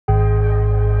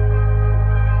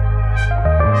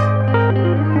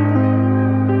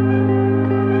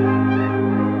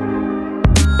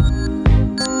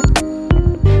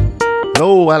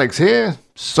Hello, Alex here.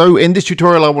 So in this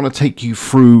tutorial, I want to take you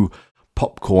through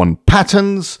popcorn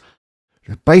patterns.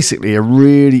 Basically a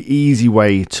really easy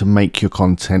way to make your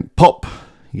content pop.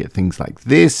 You get things like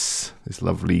this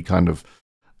lovely kind of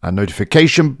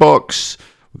notification box.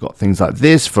 We've got things like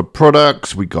this for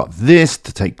products. We got this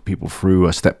to take people through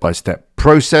a step-by-step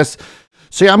process.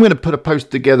 So yeah, I'm going to put a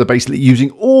post together basically using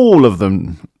all of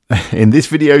them in this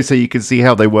video so you can see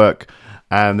how they work.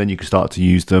 And then you can start to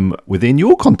use them within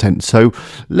your content. So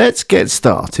let's get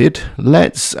started.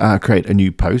 Let's create a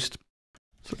new post.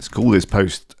 So let's call this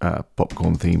post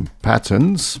popcorn theme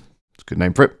patterns. It's a good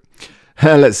name for it.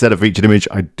 Let's set a featured image.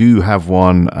 I do have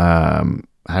one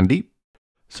handy.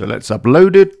 So let's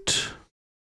upload it.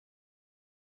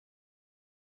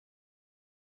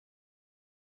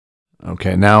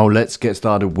 Okay, now let's get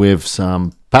started with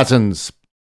some patterns.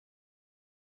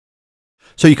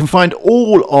 So you can find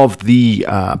all of the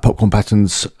popcorn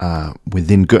patterns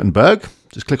within Gutenberg.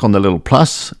 Just click on the little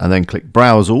plus and then click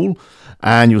Browse All.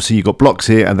 And you'll see you've got blocks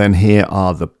here, and then here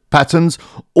are the patterns.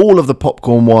 All of the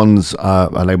popcorn ones are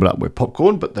labeled up with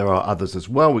popcorn, but there are others as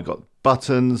well. We've got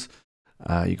buttons,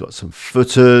 you've got some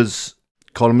footers,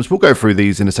 columns. We'll go through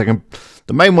these in a second.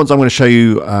 The main ones I'm going to show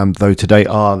you though today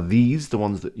are these, the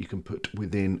ones that you can put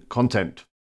within content.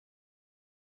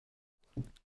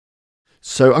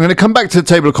 So I'm going to come back to the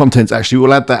table of contents. Actually,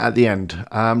 we'll add that at the end.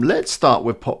 Let's start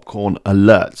with popcorn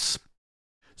alerts.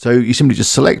 So you simply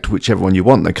just select whichever one you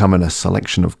want. They come in a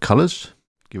selection of colors.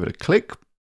 Give it a click.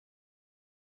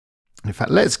 In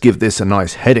fact, let's give this a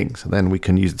nice heading, so then we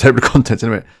can use the table of contents in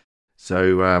a minute.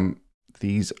 So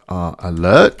these are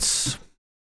alerts.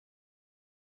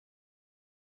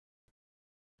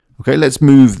 Okay, let's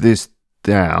move this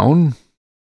down.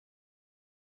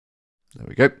 There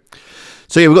we go.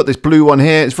 So yeah, we've got this blue one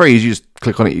here. It's very easy. You just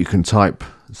click on it. You can type.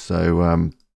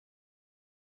 So,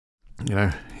 you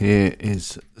know, here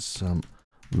is some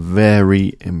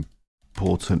very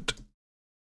important,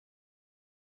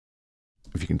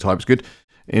 if you can type, it's good,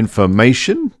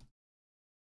 information.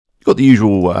 You've got the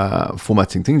usual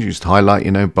formatting things. You just highlight,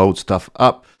 you know, bold stuff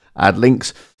up, add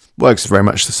links. Works very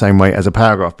much the same way as a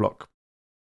paragraph block.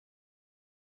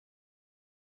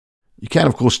 You can,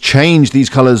 of course, change these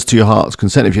colors to your heart's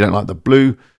content. If you don't like the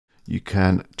blue, you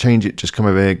can change it. Just come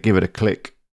over here, give it a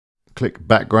click, click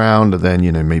background, and then,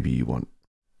 you know, maybe you want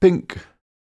pink,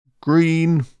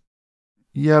 green,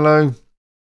 yellow,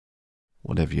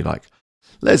 whatever you like.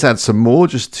 Let's add some more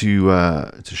just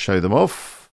to show them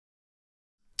off.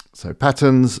 So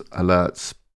patterns,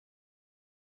 alerts,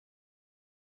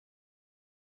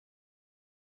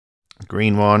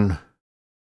 green one.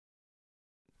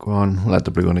 Go on, we'll add the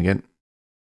blue one again.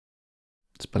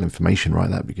 Spell information right,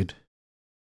 that'd be good.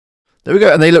 There we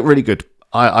go, and they look really good.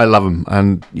 I love them,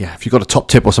 and yeah, if you've got a top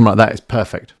tip or something like that, it's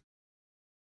perfect.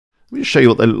 Let me just show you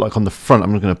what they look like on the front.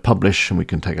 I'm going to publish, and we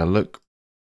can take a look.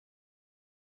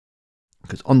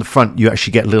 Because on the front, you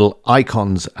actually get little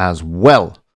icons as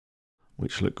well,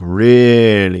 which look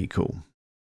really cool.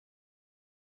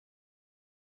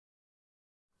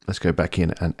 Let's go back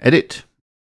in and edit.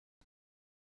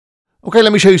 Okay,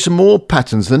 let me show you some more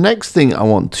patterns. The next thing I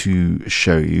want to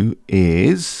show you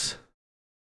is,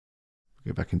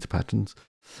 go back into patterns,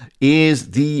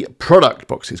 is the product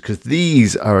boxes, because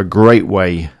these are a great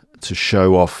way to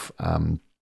show off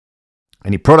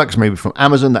any products, maybe from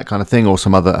Amazon, that kind of thing, or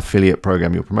some other affiliate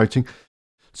program you're promoting.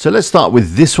 So let's start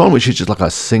with this one, which is just like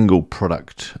a single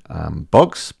product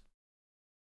box.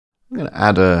 I'm going to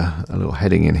add a little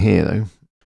heading in here, though,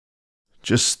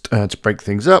 just to break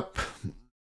things up.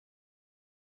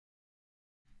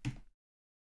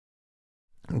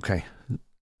 Okay,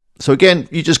 so again,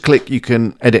 you just click, you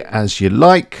can edit as you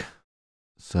like.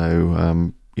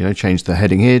 So, you know, change the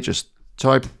heading here, just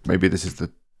type, maybe this is the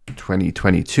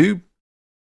 2022.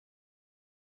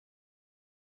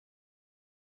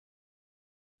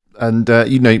 And,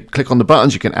 you know, click on the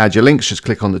buttons, you can add your links, just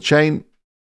click on the chain.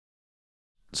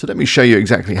 So let me show you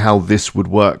exactly how this would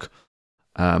work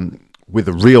with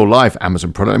a real life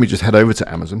Amazon product. Let me just head over to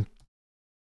Amazon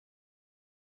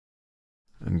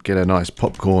and get a nice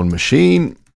popcorn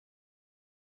machine.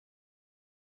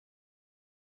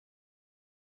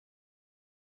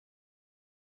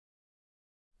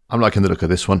 I'm liking the look of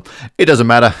this one. It doesn't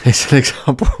matter, it's an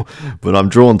example, but I'm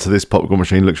drawn to this popcorn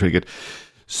machine, looks really good.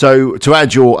 So to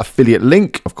add your affiliate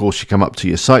link, of course, you come up to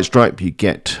your SiteStripe, you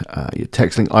get your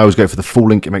text link. I always go for the full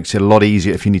link. It makes it a lot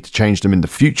easier if you need to change them in the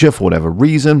future for whatever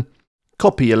reason.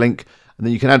 Copy your link, and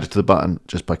then you can add it to the button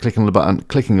just by clicking on the button,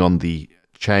 clicking on the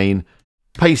chain,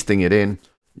 pasting it in.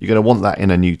 You're going to want that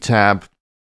in a new tab,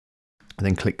 and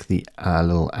then click the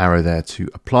little arrow there to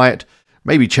apply it.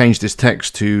 Maybe change this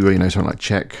text to, you know, something like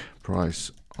check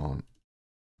price on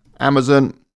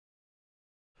Amazon.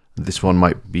 This one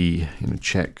might be,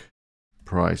 check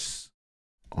price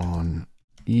on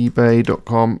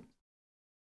ebay.com.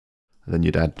 Then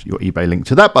you'd add your eBay link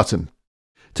to that button.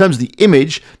 In terms of the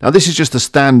image, now this is just a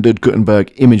standard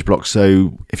Gutenberg image block.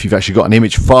 So if you've actually got an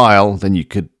image file, then you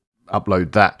could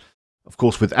upload that. Of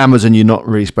course, with Amazon, you're not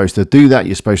really supposed to do that.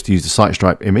 You're supposed to use the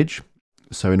SiteStripe image.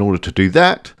 So in order to do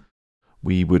that,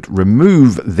 we would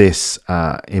remove this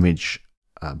image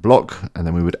block, and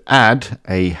then we would add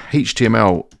a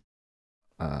HTML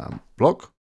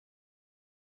block.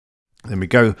 Then we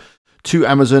go to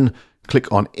Amazon, click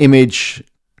on image,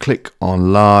 click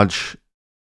on large,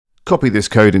 copy this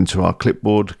code into our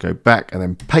clipboard, go back and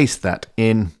then paste that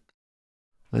in.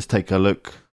 Let's take a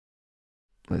look.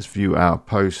 Let's view our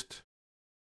post.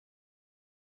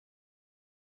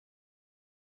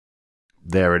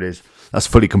 There it is. That's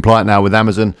fully compliant now with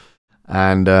Amazon.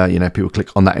 And, people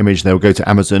click on that image, they'll go to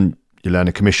Amazon. You'll earn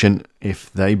a commission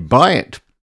if they buy it.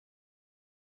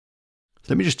 So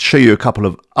let me just show you a couple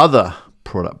of other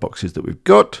product boxes that we've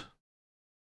got.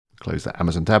 Close that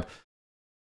Amazon tab.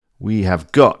 We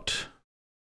have got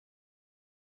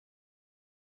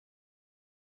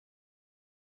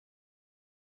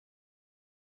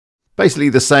basically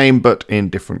the same, but in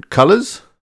different colors.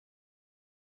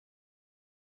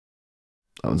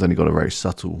 That one's only got a very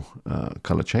subtle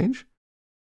color change.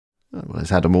 Well,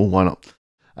 let's add them all. Why not?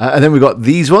 And then we've got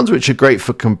these ones, which are great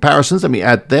for comparisons. Let me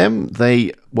add them.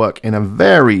 They work in a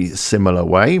very similar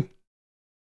way.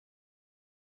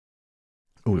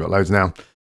 Oh, we've got loads now.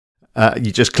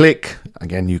 You just click.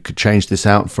 Again, you could change this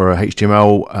out for a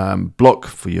HTML block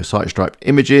for your SiteStripe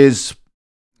images.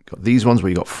 Got these ones where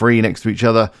you got free next to each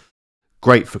other.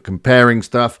 Great for comparing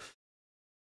stuff.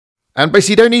 And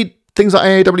basically, you don't need things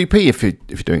like AAWP if you're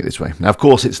doing it this way. Now, of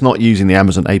course, it's not using the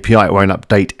Amazon API. It won't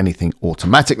update anything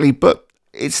automatically, but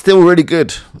it's still really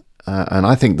good. And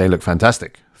I think they look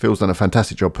fantastic. Phil's done a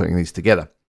fantastic job putting these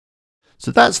together.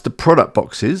 So that's the product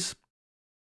boxes.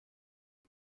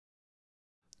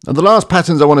 And the last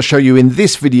patterns I want to show you in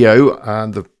this video,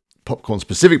 and the popcorn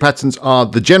specific patterns, are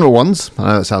the general ones. I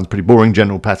know that sounds pretty boring,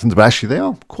 general patterns, but actually they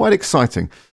are quite exciting.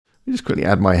 Let me just quickly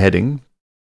add my heading,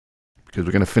 because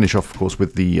we're going to finish off, of course,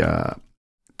 with the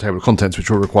table of contents,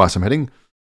 which will require some heading.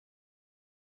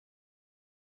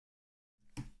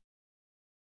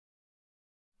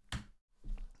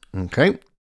 Okay.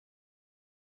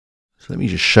 So let me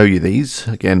just show you these.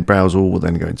 Again, browse all, we'll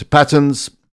then go into patterns,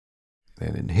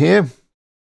 then in here.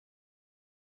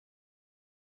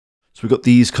 So we've got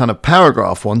these kind of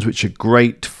paragraph ones, which are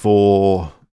great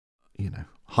for,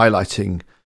 highlighting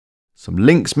some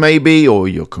links maybe, or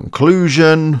your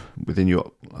conclusion within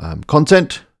your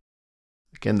content.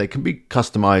 Again, they can be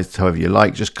customized however you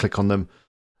like. Just click on them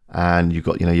and you've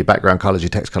got, your background colors, your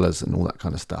text colors, and all that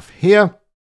kind of stuff here.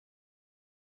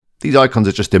 These icons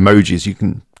are just emojis. You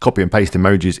can copy and paste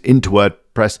emojis into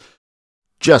WordPress.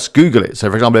 Just Google it. So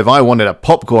for example, if I wanted a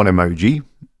popcorn emoji,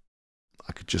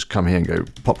 I could just come here and go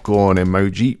popcorn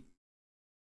emoji.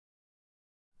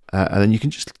 And then you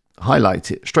can just highlight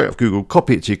it straight off Google,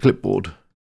 copy it to your clipboard,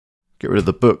 get rid of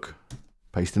the book,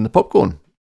 paste in the popcorn.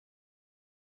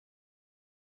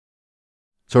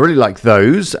 So I really like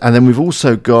those. And then we've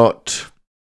also got,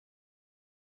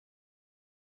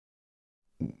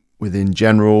 within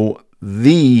general,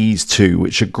 these two,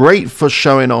 which are great for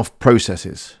showing off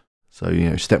processes.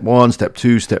 So, step 1, step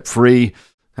 2, step 3,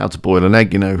 how to boil an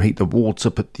egg, heat the water,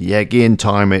 put the egg in,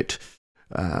 time it,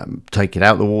 take it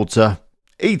out the water,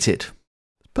 eat it.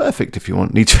 Perfect if you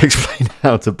need to explain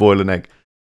how to boil an egg.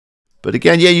 But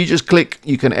again, you just click,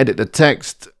 you can edit the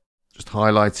text, just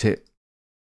highlight it,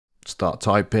 start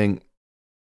typing.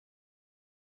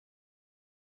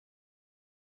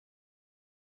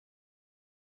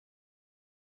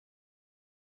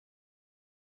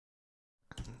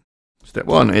 Step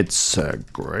 1, it's a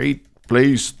great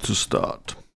place to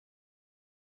start.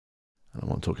 I don't know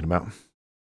what I'm talking about.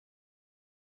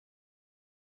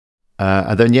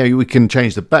 And then, we can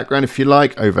change the background if you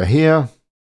like over here.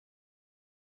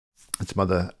 And some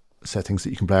other settings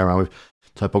that you can play around with,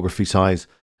 typography size,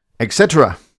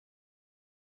 etc.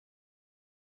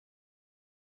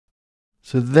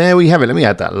 So there we have it. Let me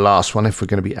add that last one if we're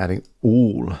going to be adding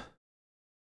all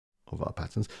of our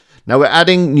patterns. Now we're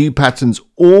adding new patterns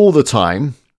all the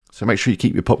time. So make sure you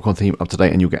keep your popcorn theme up to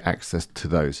date and you'll get access to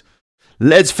those.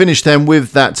 Let's finish then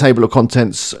with that table of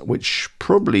contents, which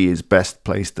probably is best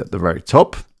placed at the very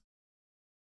top.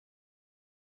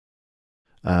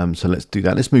 So let's do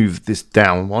that. Let's move this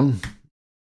down one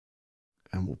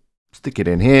and we'll stick it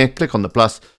in here. Click on the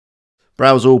plus,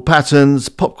 Browse all patterns.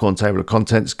 Popcorn table of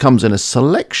contents comes in a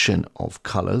selection of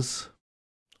colors.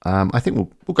 I think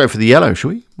we'll go for the yellow,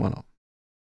 shall we? Why not?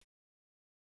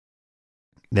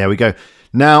 There we go.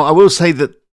 Now, I will say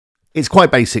that it's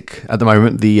quite basic at the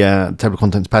moment, the table of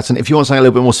contents pattern. If you want something a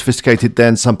little bit more sophisticated,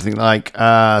 then something like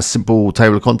simple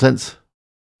table of contents.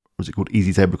 What's it called?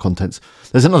 Easy table of contents.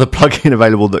 There's another plugin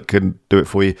available that can do it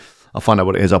for you. I'll find out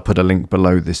what it is. I'll put a link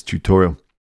below this tutorial.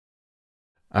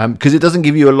 Because it doesn't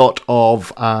give you a lot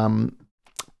of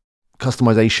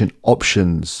customization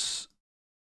options.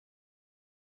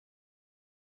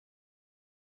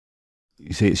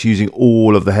 You see, it's using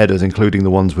all of the headers, including the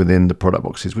ones within the product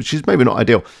boxes, which is maybe not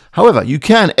ideal. However, you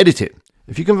can edit it.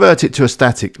 If you convert it to a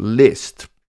static list,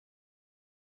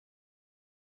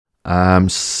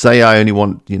 say I only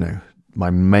want, my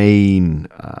main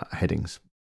headings.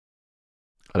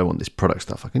 I don't want this product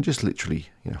stuff. I can just literally,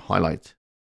 highlight.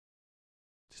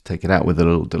 Just take it out with a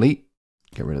little delete.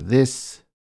 Get rid of this.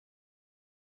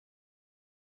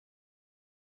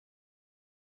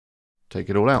 Take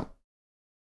it all out.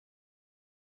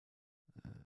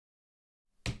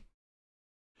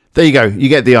 There you go. You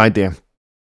get the idea.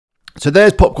 So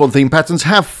there's popcorn theme patterns.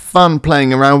 Have fun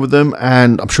playing around with them,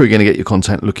 and I'm sure you're going to get your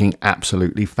content looking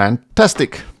absolutely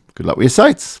fantastic. Good luck with your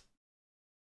sites.